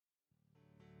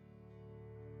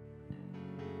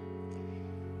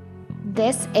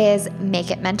This is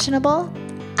Make It Mentionable.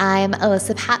 I'm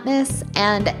Alyssa Patmos,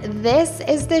 and this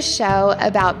is the show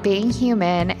about being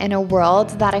human in a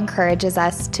world that encourages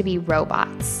us to be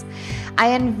robots. I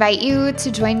invite you to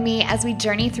join me as we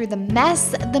journey through the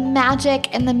mess, the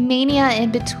magic, and the mania in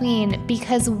between,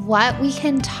 because what we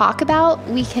can talk about,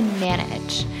 we can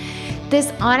manage.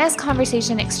 This honest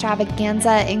conversation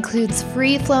extravaganza includes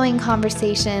free-flowing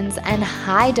conversations and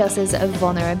high doses of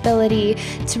vulnerability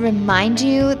to remind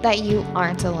you that you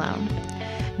aren't alone.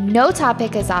 No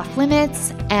topic is off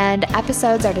limits, and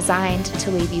episodes are designed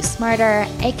to leave you smarter,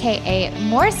 aka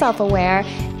more self-aware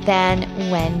than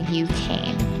when you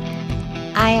came.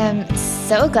 I am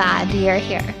so glad you're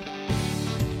here.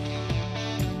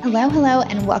 Hello,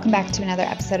 and welcome back to another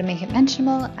episode of Make It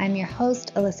Mentionable. I'm your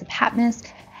host, Alyssa Patmos.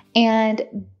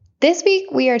 And this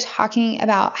week we are talking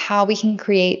about how we can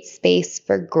create space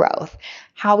for growth,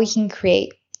 how we can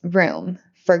create room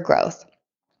for growth.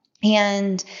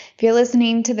 And if you're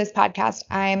listening to this podcast,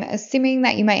 I'm assuming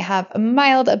that you might have a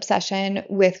mild obsession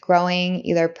with growing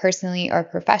either personally or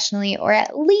professionally, or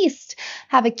at least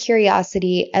have a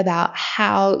curiosity about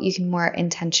how you can more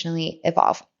intentionally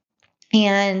evolve.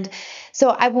 And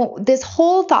so this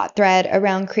whole thought thread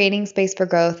around creating space for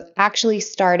growth actually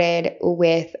started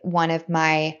with one of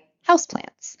my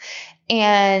houseplants.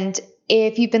 And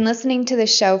if you've been listening to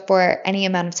this show for any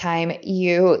amount of time,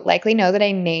 you likely know that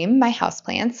I name my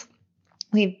houseplants.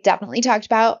 We've definitely talked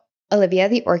about Olivia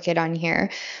the orchid on here.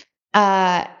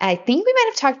 I think we might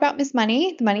have talked about Miss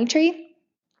Money, the money tree.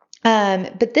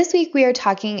 But this week we are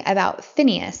talking about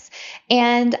Phineas,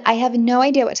 and I have no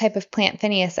idea what type of plant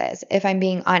Phineas is, if I'm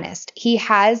being honest. He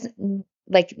has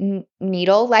like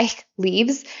needle-like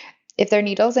leaves. If they're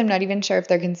needles, I'm not even sure if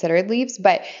they're considered leaves,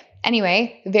 but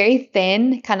anyway, very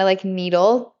thin, kind of like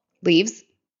needle leaves.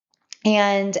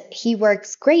 And he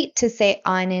works great to sit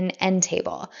on an end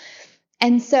table.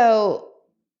 And so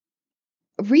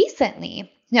this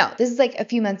is like a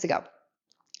few months ago,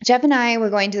 Jeff and I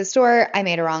were going to the store. I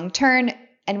made a wrong turn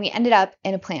and we ended up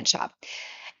in a plant shop.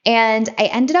 And I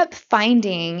ended up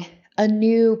finding a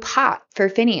new pot for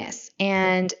Phineas.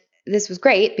 And this was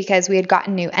great because we had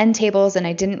gotten new end tables and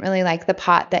I didn't really like the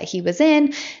pot that he was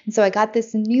in. And so I got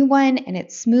this new one and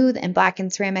it's smooth and black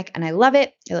and ceramic and I love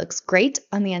it. It looks great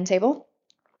on the end table.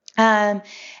 And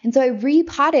so I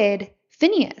repotted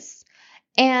Phineas.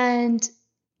 And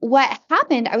what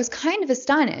happened, I was kind of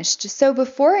astonished. So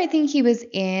before, I think he was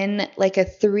in like a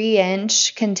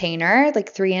 3-inch container,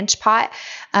 like 3-inch pot,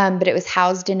 but it was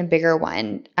housed in a bigger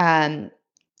one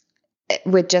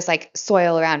with just like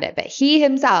soil around it. But he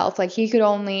himself, like he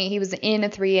was in a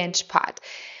 3-inch pot.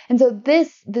 And so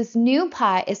this new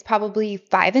pot is probably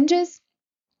 5 inches.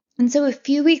 And so a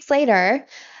few weeks later,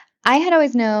 I had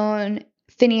always known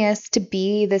Phineas to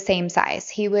be the same size.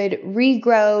 He would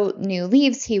regrow new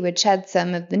leaves, he would shed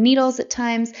some of the needles at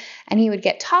times, and he would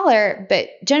get taller, but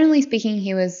generally speaking,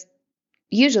 he was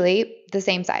usually the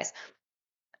same size.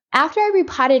 After I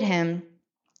repotted him,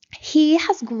 he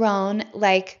has grown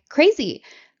like crazy.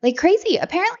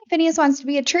 Apparently, Phineas wants to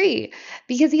be a tree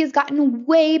because he has gotten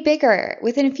way bigger.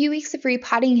 Within a few weeks of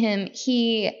repotting him,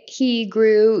 he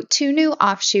grew 2 new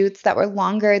offshoots that were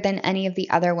longer than any of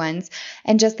the other ones.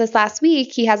 And just this last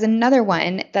week, he has another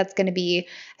one that's going to be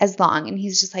as long. And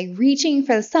he's just like reaching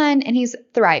for the sun and he's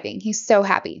thriving. He's so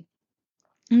happy.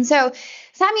 And so it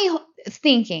had me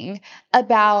thinking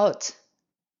about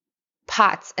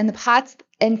pots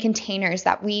and containers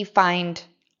that we find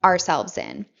ourselves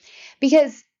in.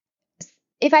 Because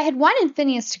if I had wanted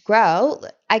Phineas to grow,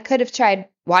 I could have tried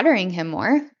watering him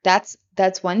more. That's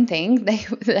one thing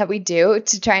that we do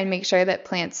to try and make sure that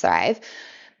plants thrive.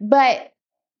 But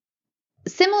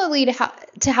similarly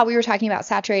to how we were talking about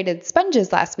saturated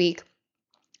sponges last week,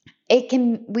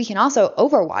 we can also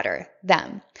overwater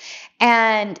them.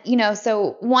 And,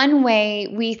 so one way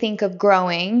we think of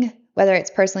growing, whether it's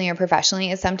personally or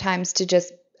professionally, is sometimes to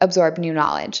just absorb new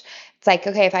knowledge. It's like,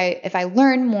 okay, if I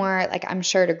learn more, like I'm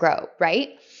sure to grow,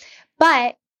 right?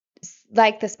 But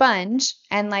like the sponge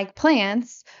and like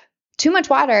plants, too much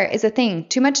water is a thing.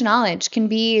 Too much knowledge can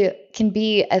be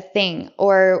a thing,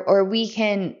 or we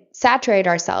can saturate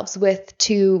ourselves with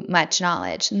too much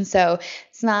knowledge. And so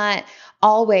it's not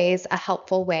always a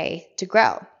helpful way to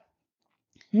grow.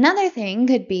 Another thing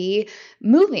could be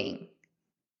moving.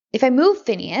 If I move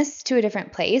Phineas to a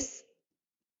different place,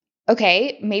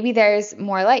 okay, maybe there's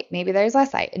more light, maybe there's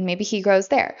less light, and maybe he grows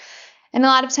there. And a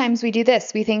lot of times we do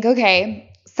this. We think,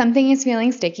 okay, something is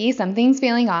feeling sticky, something's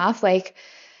feeling off. Like,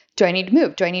 do I need to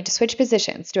move? Do I need to switch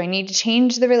positions? Do I need to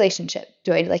change the relationship?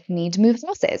 Do I need to move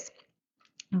houses?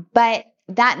 But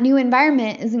that new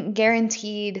environment isn't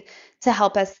guaranteed to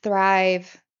help us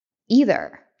thrive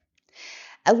either.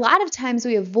 A lot of times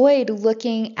we avoid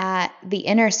looking at the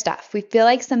inner stuff. We feel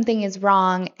like something is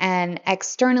wrong, and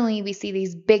externally we see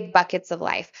these big buckets of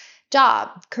life: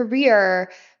 job,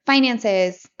 career,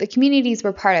 finances, the communities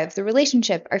we're part of, the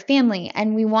relationship, our family,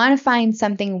 and we want to find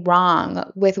something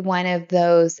wrong with one of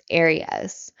those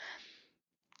areas.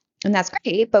 And that's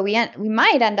great, but we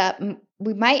might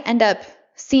end up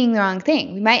seeing the wrong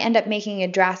thing. We might end up making a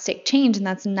drastic change, and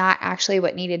that's not actually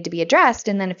what needed to be addressed.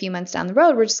 And then a few months down the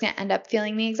road, we're just going to end up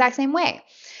feeling the exact same way.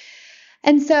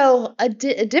 And so a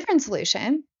different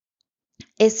solution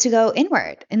is to go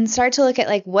inward and start to look at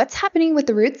like, what's happening with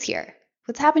the roots here?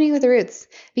 What's happening with the roots?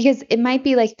 Because it might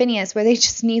be like Phineas, where they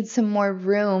just need some more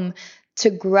room to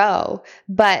grow,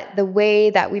 but the way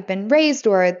that we've been raised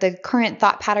or the current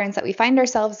thought patterns that we find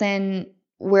ourselves in,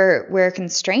 we're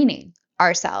constraining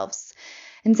ourselves.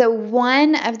 And so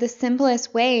one of the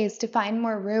simplest ways to find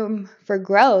more room for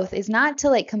growth is not to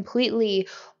like completely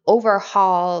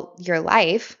overhaul your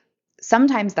life.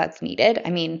 Sometimes that's needed.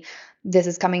 I mean, this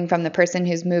is coming from the person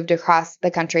who's moved across the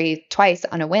country twice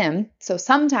on a whim. So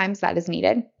sometimes that is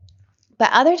needed. But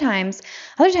other times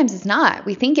it's not.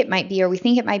 We think it might be, or we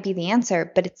think it might be the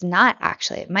answer, but it's not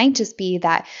actually. It might just be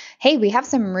that, hey, we have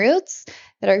some roots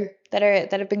that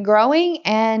have been growing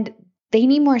and they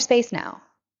need more space now.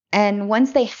 And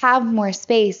once they have more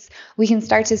space, we can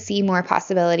start to see more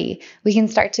possibility. We can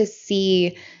start to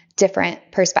see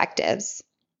different perspectives.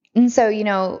 And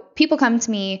so, people come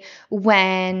to me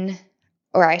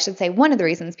or I should say one of the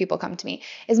reasons people come to me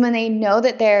is when they know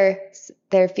that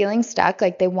they're feeling stuck,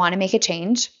 like they want to make a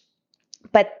change,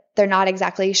 but they're not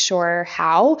exactly sure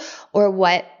how or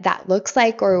what that looks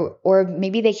like, or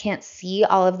maybe they can't see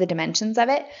all of the dimensions of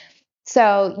it.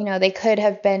 So, they could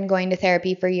have been going to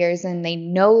therapy for years and they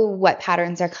know what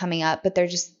patterns are coming up, but they're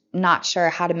just not sure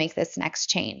how to make this next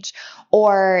change.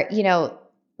 Or,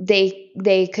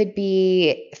 they could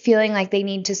be feeling like they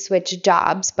need to switch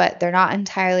jobs, but they're not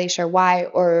entirely sure why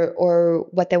or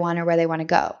what they want or where they want to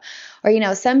go.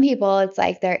 Or, some people, it's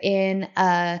like they're in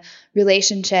a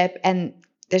relationship and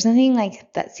there's nothing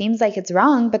like that seems like it's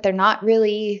wrong, but they're not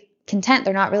really content.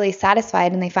 They're not really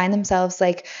satisfied. And they find themselves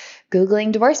like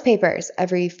Googling divorce papers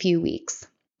every few weeks.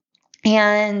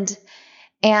 And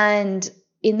in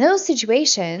those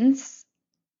situations,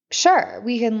 sure,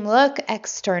 we can look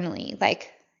externally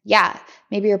like, yeah,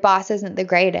 maybe your boss isn't the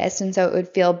greatest, and so it would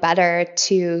feel better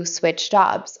to switch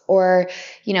jobs. Or,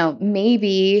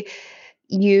 maybe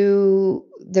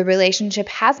the relationship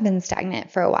has been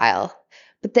stagnant for a while.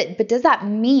 But does that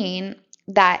mean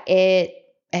that it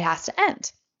has to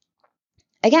end?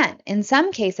 Again, in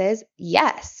some cases,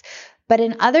 yes. But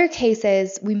in other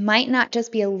cases, we might not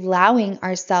just be allowing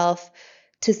ourselves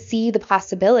to see the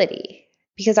possibility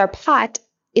because our pot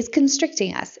is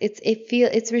constricting us.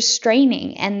 It's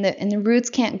restraining, and the roots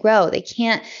can't grow. They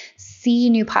can't see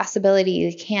new possibility.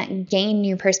 They can't gain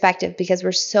new perspective because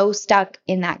we're so stuck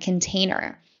in that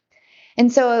container.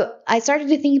 And so I started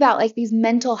to think about like these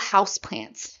mental house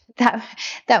plants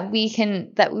that we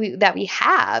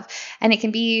have, and it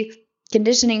can be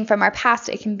conditioning from our past.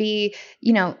 It can be,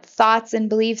 thoughts and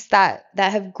beliefs that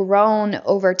have grown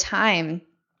over time,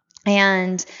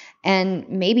 and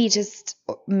maybe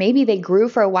they grew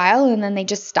for a while and then they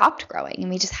just stopped growing. And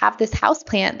we just have this house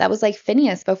plant that was like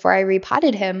Phineas before I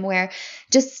repotted him, where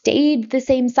just stayed the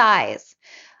same size.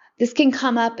 This can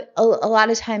come up a lot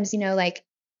of times, like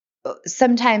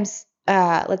sometimes,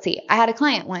 let's see, I had a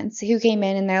client once who came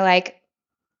in and they're like,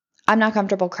 I'm not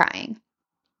comfortable crying.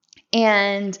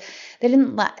 And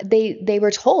they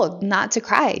were told not to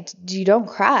cry. You don't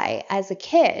cry as a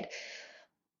kid.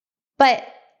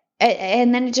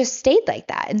 And then it just stayed like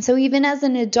that. And so even as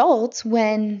an adult,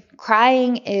 when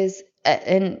crying is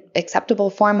an acceptable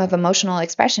form of emotional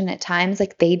expression at times,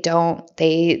 like they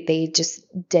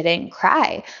just didn't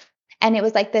cry. And it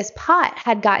was like this pot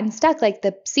had gotten stuck, like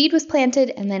the seed was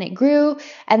planted and then it grew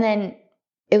and then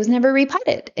it was never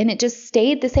repotted, and it just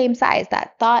stayed the same size.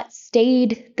 That thought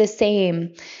stayed the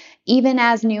same even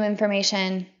as new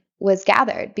information was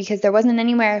gathered because there wasn't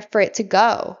anywhere for it to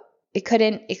go. It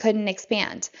couldn't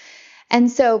expand.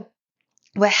 And so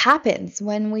what happens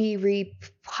when we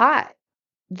repot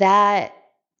that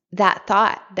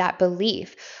thought, that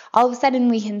belief, all of a sudden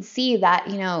we can see that,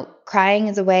 crying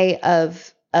is a way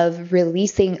of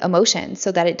releasing emotion so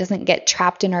that it doesn't get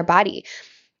trapped in our body.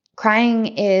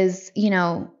 Crying is,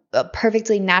 a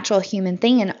perfectly natural human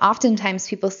thing. And oftentimes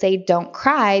people say don't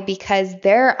cry because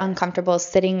they're uncomfortable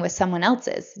sitting with someone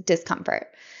else's discomfort.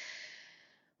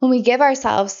 When we give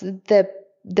ourselves the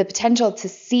potential to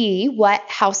see what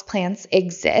houseplants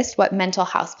exist, what mental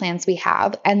houseplants we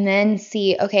have, and then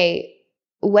see, okay,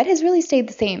 what has really stayed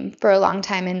the same for a long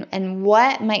time and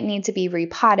what might need to be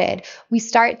repotted, we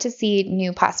start to see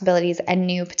new possibilities and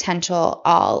new potential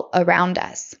all around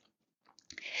us.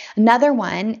 Another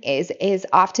one is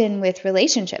often with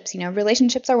relationships.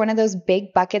 Relationships are one of those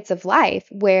big buckets of life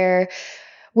where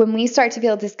when we start to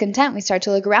feel discontent, we start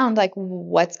to look around like,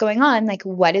 what's going on? Like,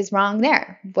 what is wrong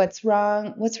there? What's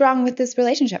wrong? What's wrong with this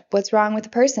relationship? What's wrong with the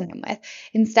person I'm with?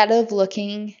 Instead of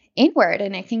looking inward,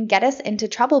 and it can get us into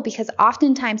trouble because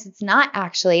oftentimes it's not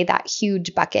actually that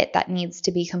huge bucket that needs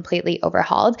to be completely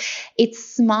overhauled.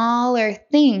 It's smaller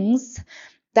things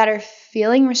that are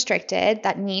feeling restricted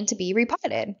that need to be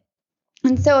repotted.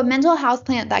 And so a mental health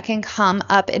plant that can come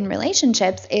up in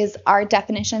relationships is our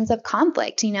definitions of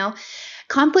conflict.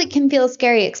 Conflict can feel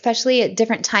scary, especially at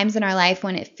different times in our life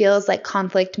when it feels like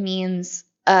conflict means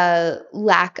a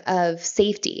lack of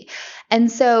safety.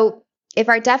 And so if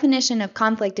our definition of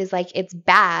conflict is like it's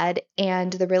bad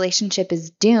and the relationship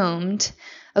is doomed,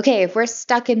 okay, if we're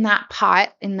stuck in that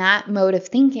pot, in that mode of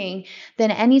thinking,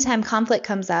 then anytime conflict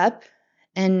comes up,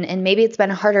 and maybe it's been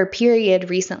a harder period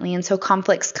recently, and so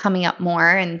conflict's coming up more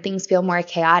and things feel more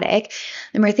chaotic,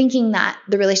 then we're thinking that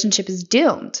the relationship is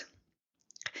doomed.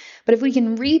 But if we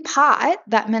can repot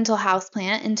that mental house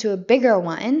plant into a bigger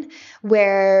one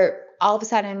where all of a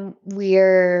sudden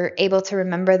we're able to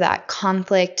remember that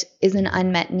conflict is an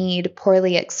unmet need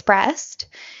poorly expressed,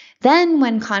 then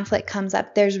when conflict comes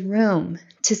up, there's room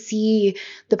to see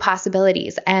the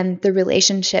possibilities and the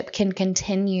relationship can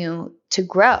continue to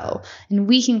grow and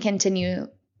we can continue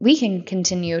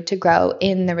to grow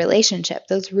in the relationship.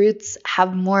 Those roots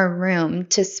have more room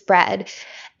to spread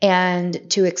and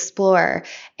to explore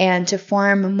and to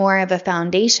form more of a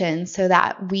foundation so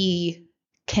that we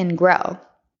can grow.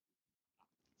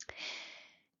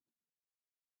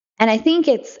 And I think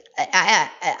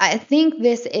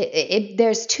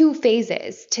there's two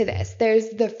phases to this. There's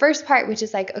the first part, which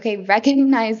is like, okay,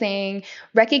 recognizing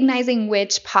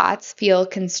which pots feel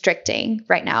constricting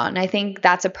right now. And I think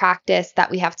that's a practice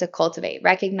that we have to cultivate,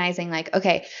 recognizing like,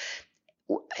 okay,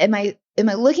 am I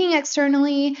looking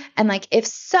externally? And like, if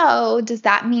so, does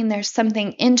that mean there's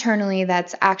something internally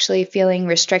that's actually feeling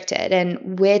restricted?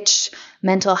 And which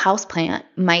mental house plant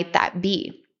might that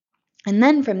be? And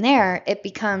then from there, it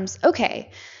becomes,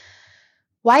 okay,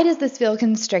 why does this feel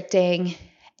constricting?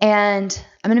 And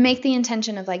I'm going to make the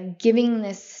intention of like giving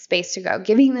this space to grow,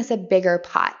 giving this a bigger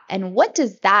pot. And what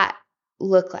does that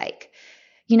look like?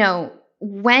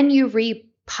 When you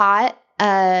repot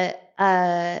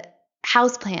a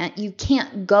house plant, you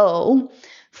can't go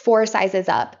 4 sizes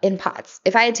up in pots.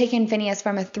 If I had taken Phineas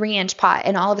from a 3-inch pot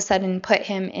and all of a sudden put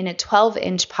him in a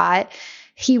 12-inch pot,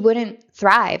 he wouldn't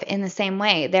thrive in the same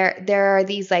way. There are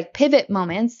these like pivot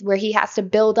moments where he has to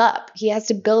build up. He has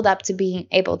to build up to being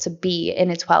able to be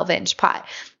in a 12-inch pot.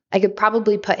 I could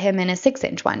probably put him in a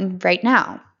 6-inch one right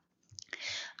now.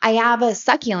 I have a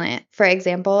succulent, for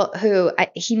example,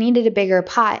 he needed a bigger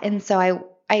pot. And so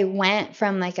I went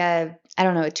from like a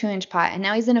 2-inch pot, and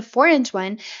now he's in a 4-inch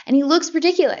one, and he looks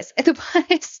ridiculous. The pot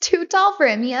is too tall for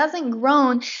him. He hasn't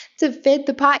grown to fit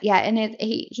the pot yet, and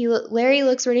Larry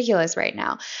looks ridiculous right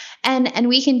now. And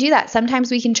we can do that. Sometimes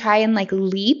we can try and like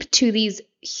leap to these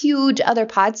huge other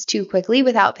pots too quickly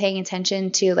without paying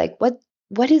attention to like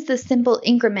what is the simple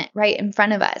increment right in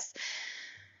front of us.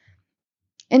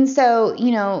 And so,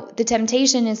 the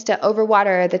temptation is to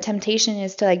overwater. The temptation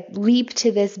is to like leap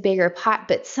to this bigger pot.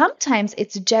 But sometimes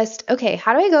it's just, okay,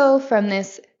 how do I go from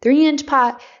this 3-inch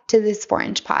pot to this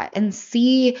 4-inch pot and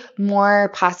see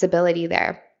more possibility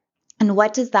there? And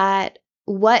what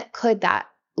could that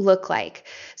look like?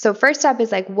 So first up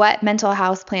is like, what mental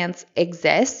house plants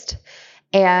exist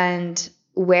and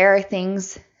where are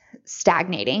things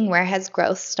stagnating? Where has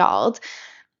growth stalled?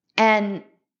 And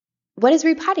what does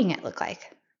repotting it look like?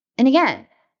 And again,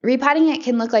 repotting it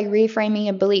can look like reframing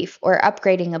a belief or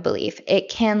upgrading a belief. It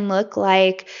can look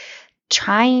like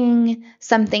trying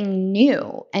something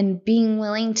new and being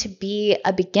willing to be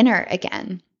a beginner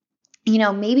again.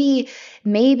 Maybe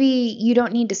you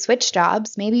don't need to switch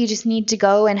jobs. Maybe you just need to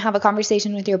go and have a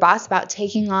conversation with your boss about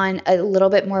taking on a little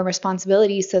bit more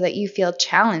responsibility so that you feel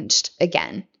challenged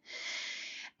again.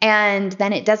 And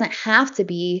then it doesn't have to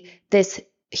be this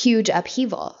huge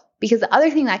upheaval. Because the other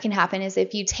thing that can happen is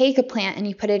if you take a plant and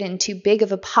you put it in too big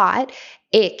of a pot,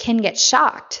 it can get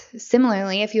shocked.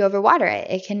 Similarly, if you overwater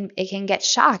it, it can get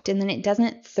shocked and then it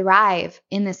doesn't thrive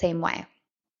in the same way.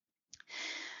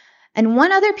 And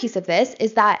one other piece of this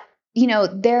is that,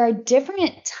 there are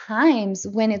different times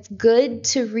when it's good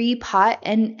to repot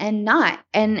and not.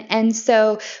 And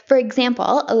so, for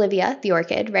example, Olivia, the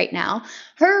orchid right now,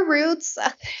 her roots,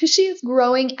 she is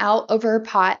growing out of her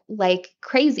pot like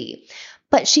crazy.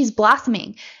 but she's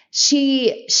blossoming.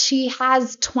 She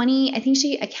has 20, I think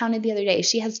I counted the other day,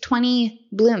 she has 20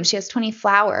 blooms. She has 20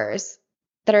 flowers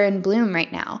that are in bloom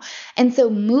right now. And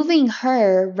so moving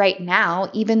her right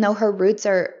now, even though her roots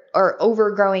are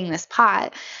overgrowing this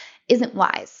pot, isn't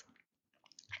wise.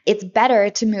 It's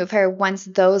better to move her once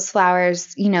those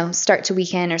flowers, start to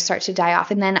weaken or start to die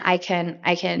off. And then I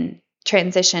can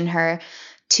transition her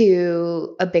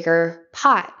to a bigger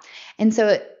pot. And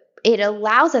so it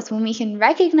allows us, when we can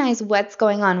recognize what's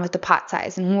going on with the pot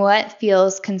size and what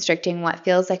feels constricting, what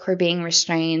feels like we're being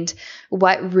restrained,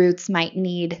 what roots might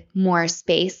need more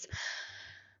space,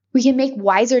 we can make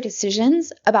wiser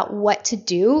decisions about what to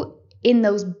do in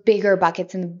those bigger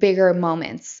buckets and the bigger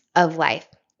moments of life.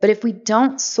 But if we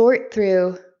don't sort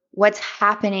through what's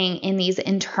happening in these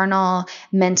internal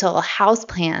mental house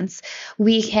plants,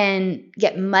 we can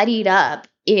get muddied up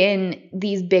in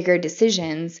these bigger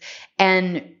decisions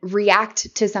and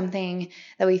react to something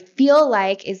that we feel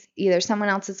like is either someone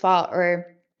else's fault or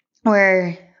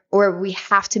we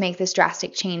have to make this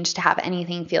drastic change to have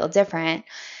anything feel different,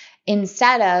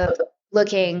 instead of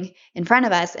looking in front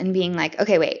of us and being like,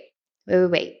 okay, wait.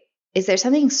 Is there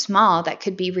something small that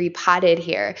could be repotted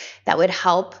here that would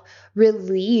help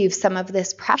relieve some of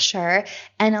this pressure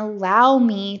and allow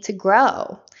me to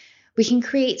grow? We can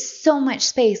create so much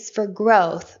space for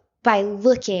growth by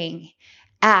looking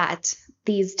at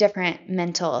these different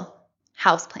mental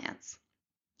houseplants.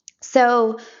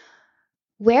 So,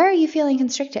 where are you feeling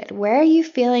constricted? Where are you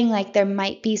feeling like there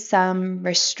might be some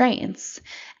restraints?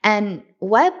 And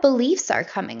what beliefs are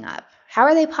coming up? How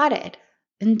are they potted?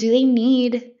 And do they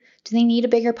need a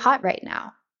bigger pot right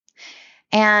now?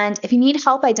 And if you need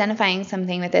help identifying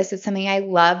something with this, it's something I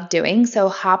love doing. So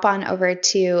hop on over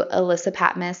to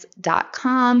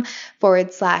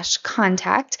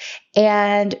alyssapatmos.com/contact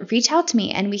and reach out to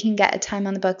me, and we can get a time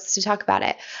on the books to talk about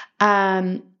it.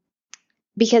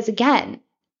 Because again,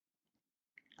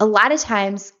 a lot of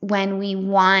times when we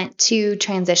want to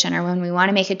transition or when we want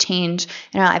to make a change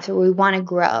in our life or we want to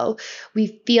grow,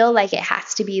 we feel like it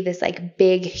has to be this like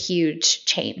big, huge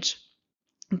change.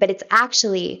 But it's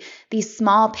actually these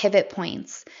small pivot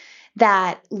points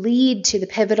that lead to the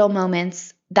pivotal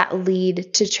moments that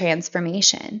lead to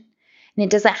transformation. And it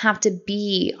doesn't have to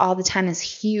be all the time this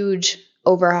huge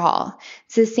overhaul.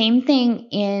 It's the same thing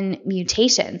in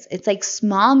mutations. It's like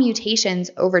small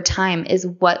mutations over time is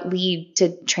what lead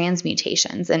to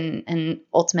transmutations and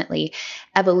ultimately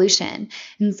evolution.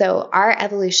 And so our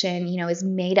evolution, is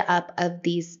made up of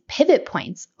these pivot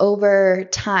points over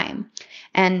time.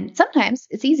 And sometimes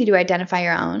it's easy to identify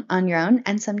on your own,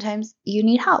 and sometimes you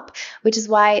need help, which is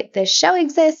why this show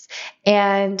exists.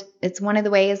 And it's one of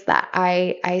the ways that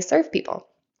I serve people.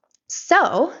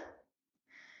 So,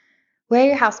 where are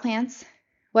your houseplants?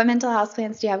 What mental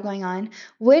houseplants do you have going on?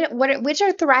 Which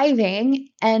are thriving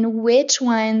and which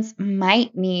ones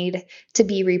might need to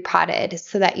be repotted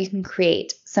so that you can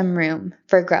create some room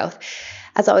for growth?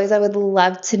 As always, I would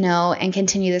love to know and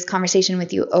continue this conversation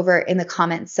with you over in the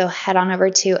comments. So head on over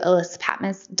to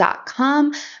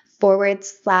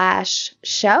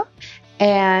alyssapatmos.com/show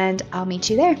and I'll meet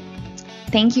you there.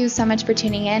 Thank you so much for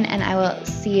tuning in, and I will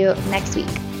see you next week.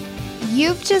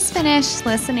 You've just finished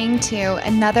listening to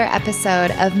another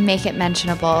episode of Make It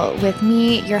Mentionable with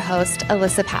me, your host,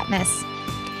 Alyssa Patmos.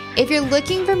 If you're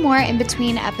looking for more in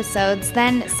between episodes,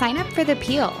 then sign up for The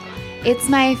Peel. It's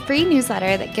my free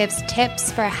newsletter that gives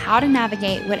tips for how to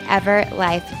navigate whatever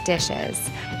life dishes.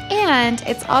 And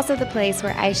it's also the place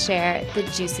where I share the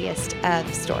juiciest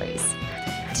of stories.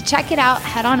 To check it out,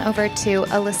 head on over to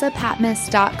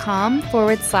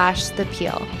alyssapatmos.com/The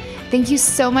Peel. Thank you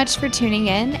so much for tuning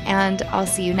in, and I'll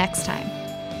see you next time.